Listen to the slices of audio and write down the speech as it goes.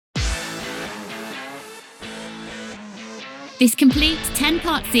This complete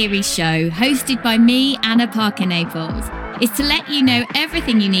 10-part series show, hosted by me, Anna Parker Naples, is to let you know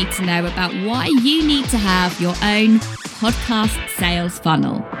everything you need to know about why you need to have your own podcast sales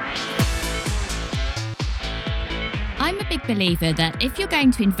funnel. I'm a big believer that if you're going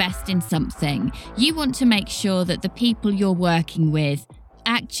to invest in something, you want to make sure that the people you're working with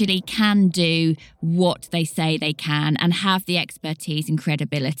actually can do what they say they can and have the expertise and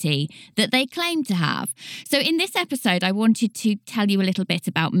credibility that they claim to have. So in this episode, I wanted to tell you a little bit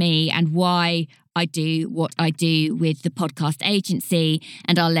about me and why I do what I do with the podcast agency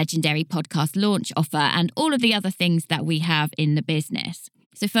and our legendary podcast launch offer and all of the other things that we have in the business.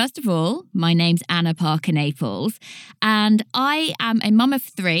 So first of all, my name's Anna Parker Naples, and I am a mum of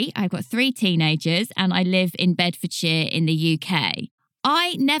three. I've got three teenagers, and I live in Bedfordshire in the UK.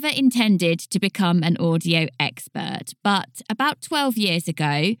 I never intended to become an audio expert, but about 12 years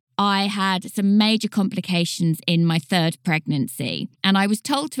ago, I had some major complications in my third pregnancy, and I was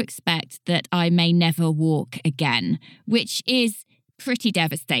told to expect that I may never walk again, which is pretty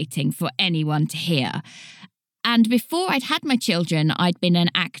devastating for anyone to hear. And before I'd had my children, I'd been an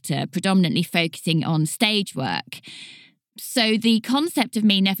actor, predominantly focusing on stage work. So the concept of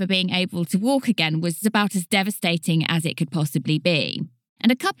me never being able to walk again was about as devastating as it could possibly be.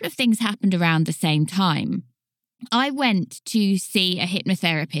 And a couple of things happened around the same time. I went to see a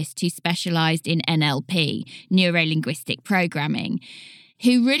hypnotherapist who specialised in NLP, neuro-linguistic programming,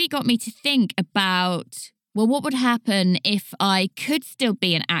 who really got me to think about, well, what would happen if I could still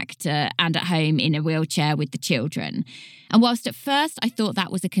be an actor and at home in a wheelchair with the children? And whilst at first I thought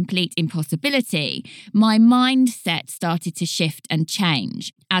that was a complete impossibility, my mindset started to shift and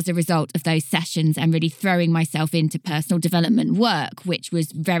change as a result of those sessions and really throwing myself into personal development work, which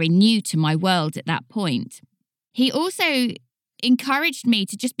was very new to my world at that point. He also encouraged me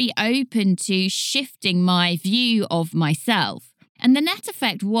to just be open to shifting my view of myself. And the net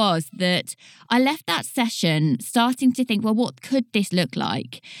effect was that I left that session starting to think, well, what could this look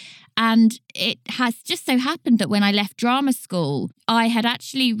like? And it has just so happened that when I left drama school, I had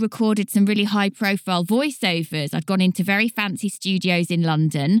actually recorded some really high-profile voiceovers. I'd gone into very fancy studios in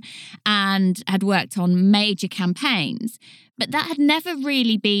London and had worked on major campaigns. But that had never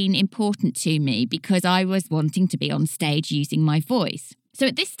really been important to me because I was wanting to be on stage using my voice. So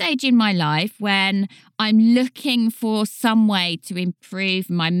at this stage in my life, when I'm looking for some way to improve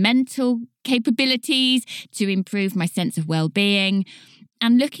my mental capabilities, to improve my sense of well-being,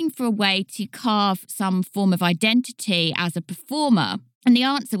 and looking for a way to carve some form of identity as a performer, and the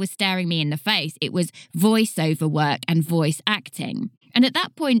answer was staring me in the face. It was voiceover work and voice acting. And at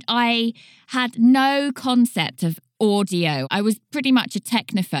that point, I had no concept of audio. I was pretty much a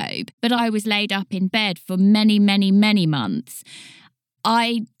technophobe, but I was laid up in bed for many, many, many months.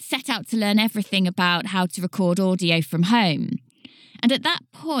 I set out to learn everything about how to record audio from home. And at that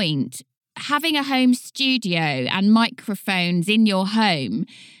point, having a home studio and microphones in your home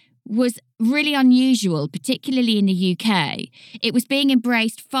was really unusual, particularly in the UK. It was being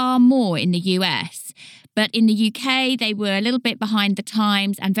embraced far more in the US. But in the UK, they were a little bit behind the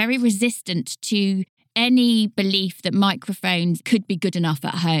times and very resistant to any belief that microphones could be good enough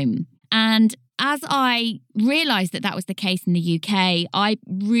at home. And as I realised that that was the case in the UK, I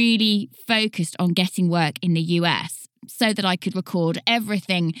really focused on getting work in the US so that I could record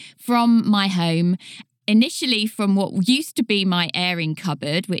everything from my home, initially from what used to be my airing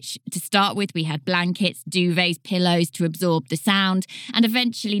cupboard, which to start with, we had blankets, duvets, pillows to absorb the sound. And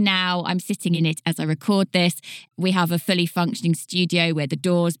eventually now I'm sitting in it as I record this. We have a fully functioning studio where the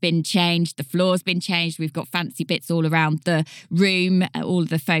door's been changed, the floor's been changed. We've got fancy bits all around the room, all of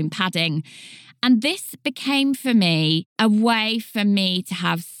the foam padding. And this became for me a way for me to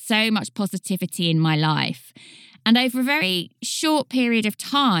have so much positivity in my life. And over a very short period of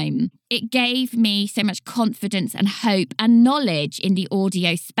time, it gave me so much confidence and hope and knowledge in the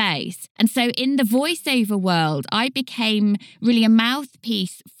audio space. And so in the voiceover world, I became really a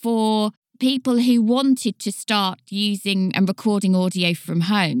mouthpiece for people who wanted to start using and recording audio from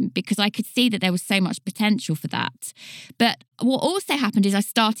home because I could see that there was so much potential for that. But what also happened is I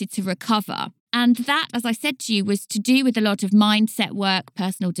started to recover. And that, as I said to you, was to do with a lot of mindset work,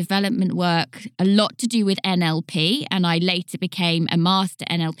 personal development work, a lot to do with NLP. And I later became a master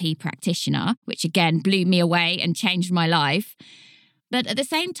NLP practitioner, which again blew me away and changed my life. But at the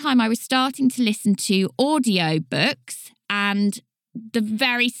same time, I was starting to listen to audio books and the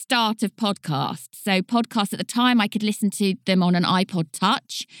very start of podcasts. So podcasts at the time, I could listen to them on an iPod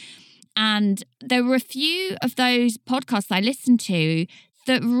Touch. And there were a few of those podcasts I listened to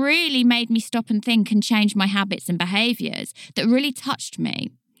that really made me stop and think and change my habits and behaviours, that really touched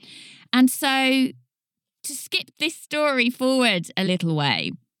me. And so To skip this story forward a little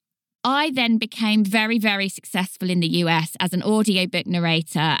way, I then became very, very successful in the US as an audiobook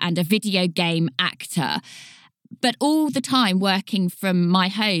narrator and a video game actor, but all the time working from my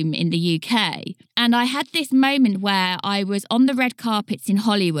home in the UK. And I had this moment where I was on the red carpets in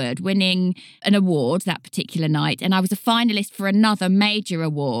Hollywood winning an award that particular night, and I was a finalist for another major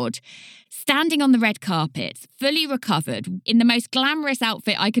award, standing on the red carpet, fully recovered, in the most glamorous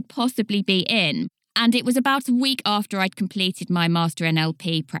outfit I could possibly be in. And it was about a week after I'd completed my Master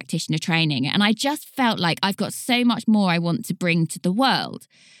NLP practitioner training, and I just felt like I've got so much more I want to bring to the world.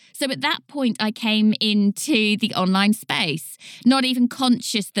 So at that point, I came into the online space, not even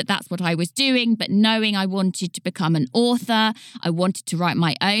conscious that that's what I was doing, but knowing I wanted to become an author. I wanted to write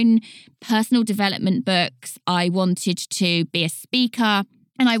my own personal development books. I wanted to be a speaker,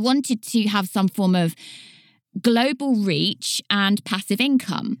 and I wanted to have some form of global reach and passive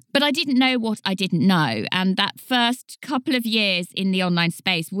income. But I didn't know what I didn't know. And that first couple of years in the online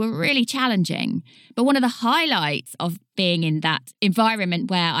space were really challenging. But one of the highlights of being in that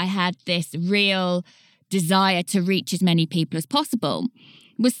environment where I had this real desire to reach as many people as possible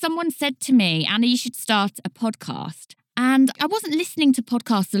was someone said to me, Anna, you should start a podcast. And I wasn't listening to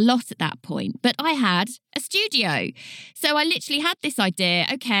podcasts a lot at that point, but I had a studio. So I literally had this idea,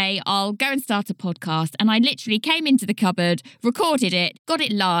 okay, I'll go and start a podcast. And I literally came into the cupboard, recorded it, got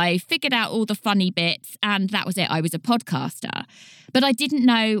it live, figured out all the funny bits, and that was it. I was a podcaster. But I didn't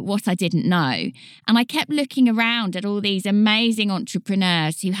know what I didn't know. And I kept looking around at all these amazing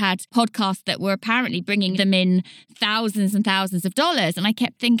entrepreneurs who had podcasts that were apparently bringing them in thousands and thousands of dollars. And I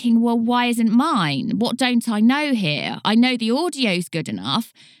kept thinking, well, why isn't mine? What don't I know here? I know the audio's good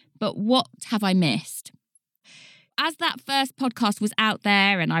enough, but what have I missed? As that first podcast was out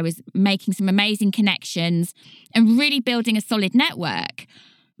there and I was making some amazing connections and really building a solid network,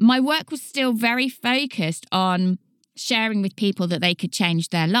 my work was still very focused on sharing with people that they could change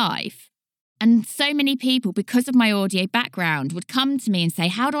their life. And so many people, because of my audio background, would come to me and say,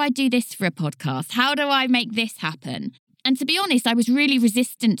 how do I do this for a podcast? How do I make this happen? And to be honest, I was really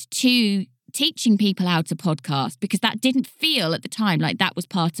resistant to teaching people how to podcast because that didn't feel at the time like that was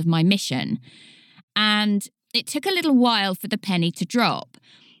part of my mission. And it took a little while for the penny to drop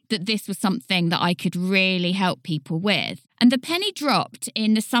that this was something that I could really help people with. And the penny dropped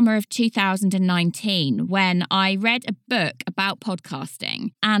in the summer of 2019 when I read a book about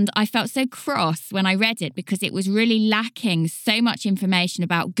podcasting. And I felt so cross when I read it because it was really lacking so much information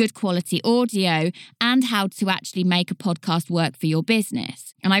about good quality audio and how to actually make a podcast work for your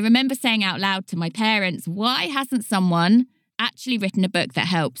business. And I remember saying out loud to my parents, why hasn't someone actually written a book that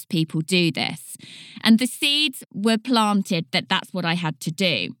helps people do this? And the seeds were planted that that's what I had to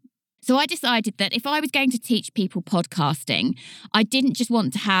do. So I decided that if I was going to teach people podcasting, I didn't just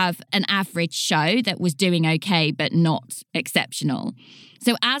want to have an average show that was doing okay but not exceptional.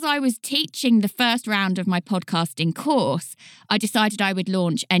 So as I was teaching the first round of my podcasting course, I decided I would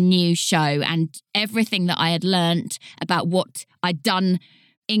launch a new show, and everything that I had learnt about what I'd done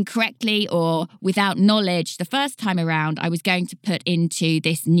incorrectly or without knowledge the first time around, I was going to put into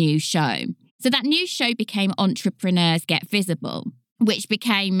this new show. So that new show became Entrepreneurs Get Visible, which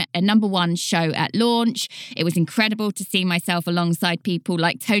became a #1 show at launch. It was incredible to see myself alongside people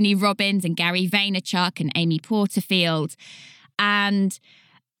like Tony Robbins and Gary Vaynerchuk and Amy Porterfield. And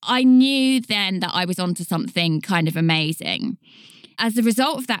I knew then that I was onto something kind of amazing. As a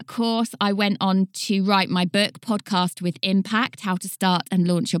result of that course, I went on to write my book, Podcast with Impact, How to Start and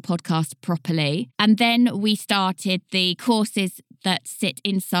Launch Your Podcast Properly. And then we started the courses that sit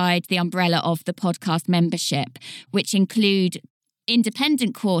inside the umbrella of the podcast membership, which include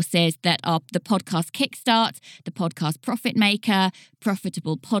independent courses that are the Podcast Kickstart, the Podcast Profit Maker,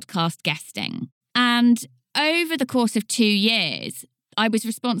 Profitable Podcast Guesting. And over the course of 2 years, I was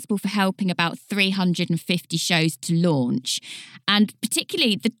responsible for helping about 350 shows to launch. And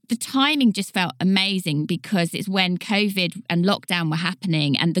particularly the timing just felt amazing because it's when COVID and lockdown were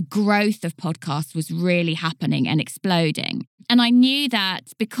happening and the growth of podcasts was really happening and exploding. And I knew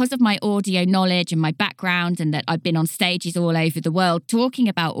that because of my audio knowledge and my background and that I'd been on stages all over the world talking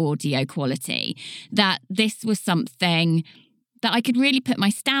about audio quality, that this was something that I could really put my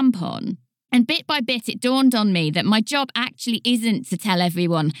stamp on. And bit by bit, it dawned on me that my job actually isn't to tell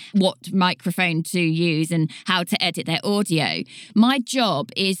everyone what microphone to use and how to edit their audio. My job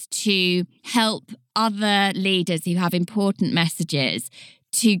is to help other leaders who have important messages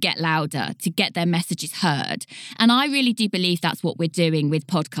to get louder, to get their messages heard. And I really do believe that's what we're doing with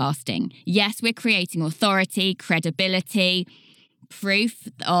podcasting. Yes, we're creating authority, credibility, proof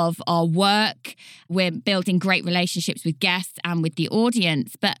of our work. We're building great relationships with guests and with the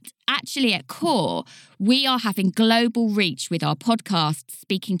audience. But actually, at core, we are having global reach with our podcast,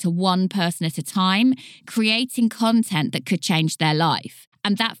 speaking to one person at a time, creating content that could change their life.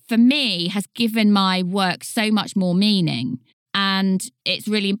 And that, for me, has given my work so much more meaning. And it's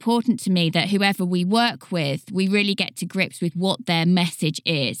really important to me that whoever we work with, we really get to grips with what their message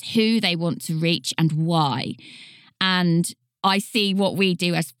is, who they want to reach and why. And I see what we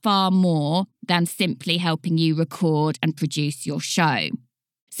do as far more than simply helping you record and produce your show.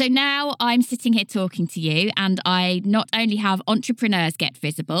 So now I'm sitting here talking to you, and I not only have Entrepreneurs Get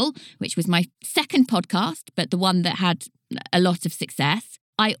Visible, which was my second podcast, but the one that had a lot of success.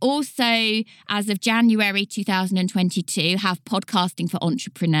 I also, as of January 2022, have Podcasting for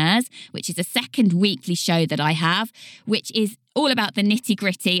Entrepreneurs, which is a second weekly show that I have, which is all about the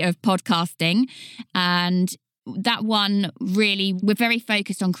nitty-gritty of podcasting. And that one, really, we're very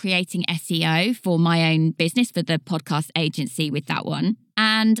focused on creating SEO for my own business, for the podcast agency with that one.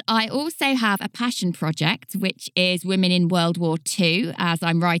 And I also have a passion project, which is Women in World War II, as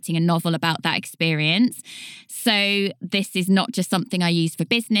I'm writing a novel about that experience. So this is not just something I use for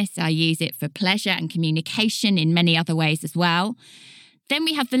business, I use it for pleasure and communication in many other ways as well. Then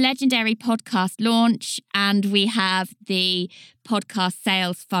we have the legendary podcast launch, and we have the podcast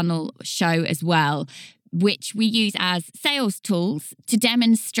sales funnel show as well, which we use as sales tools to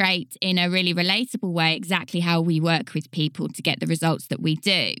demonstrate in a really relatable way exactly how we work with people to get the results that we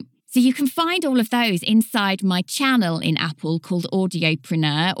do. So you can find all of those inside my channel in Apple called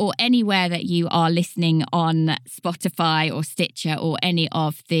Audiopreneur, or anywhere that you are listening on Spotify or Stitcher or any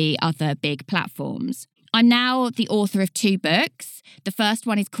of the other big platforms. I'm now the author of 2 books. The first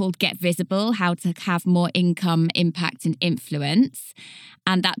one is called Get Visible, How to Have More Income, Impact and Influence.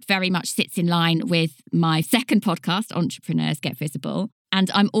 And that very much sits in line with my second podcast, Entrepreneurs Get Visible.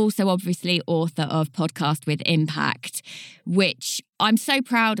 And I'm also obviously author of Podcast with Impact, which I'm so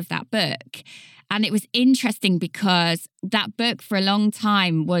proud of that book. And it was interesting because that book for a long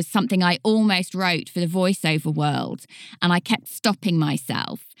time was something I almost wrote for the voiceover world, and I kept stopping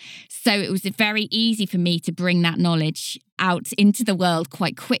myself. So it was very easy for me to bring that knowledge out into the world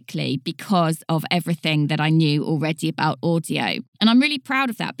quite quickly because of everything that I knew already about audio. And I'm really proud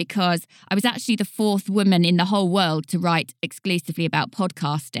of that because I was actually the 4th woman in the whole world to write exclusively about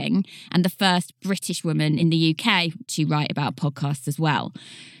podcasting, and the first British woman in the UK to write about podcasts as well.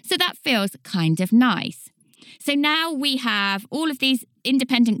 So that feels kind of nice. So now we have all of these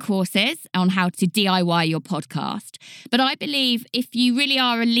independent courses on how to DIY your podcast. But I believe if you really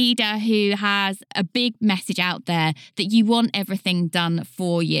are a leader who has a big message out there, that you want everything done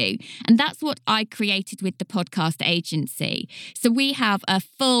for you. And that's what I created with the podcast agency. So we have a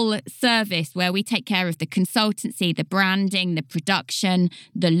full service where we take care of the consultancy, the branding, the production,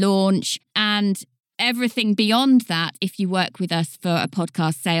 the launch, and everything beyond that if you work with us for a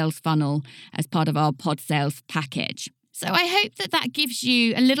podcast sales funnel as part of our pod sales package. So I hope that that gives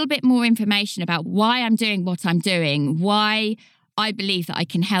you a little bit more information about why I'm doing what I'm doing, why I believe that I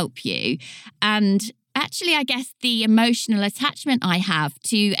can help you, and actually, I guess the emotional attachment I have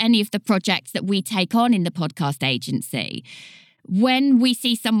to any of the projects that we take on in the podcast agency. When we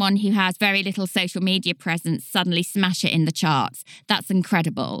see someone who has very little social media presence suddenly smash it in the charts, that's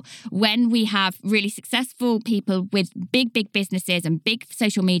incredible. When we have really successful people with big businesses and big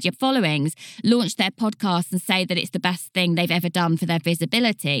social media followings launch their podcasts and say that it's the best thing they've ever done for their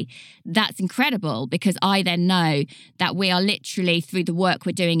visibility, that's incredible, because I then know that we are literally, through the work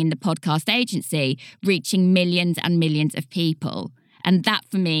we're doing in the podcast agency, reaching millions and millions of people. And that,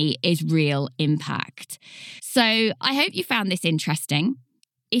 for me, is real impact. So I hope you found this interesting.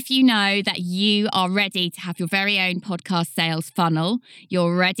 If you know that you are ready to have your very own podcast sales funnel,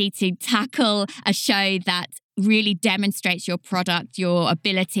 you're ready to tackle a show that really demonstrates your product, your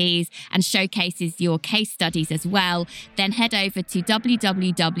abilities, and showcases your case studies as well, then head over to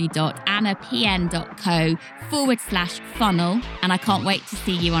www.annapn.co/funnel. And I can't wait to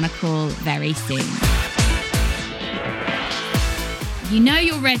see you on a call very soon. You know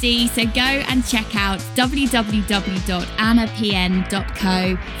you're ready, so go and check out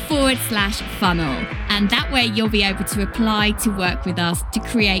www.annapn.co/funnel. And that way you'll be able to apply to work with us to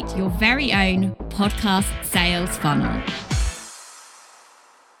create your very own podcast sales funnel.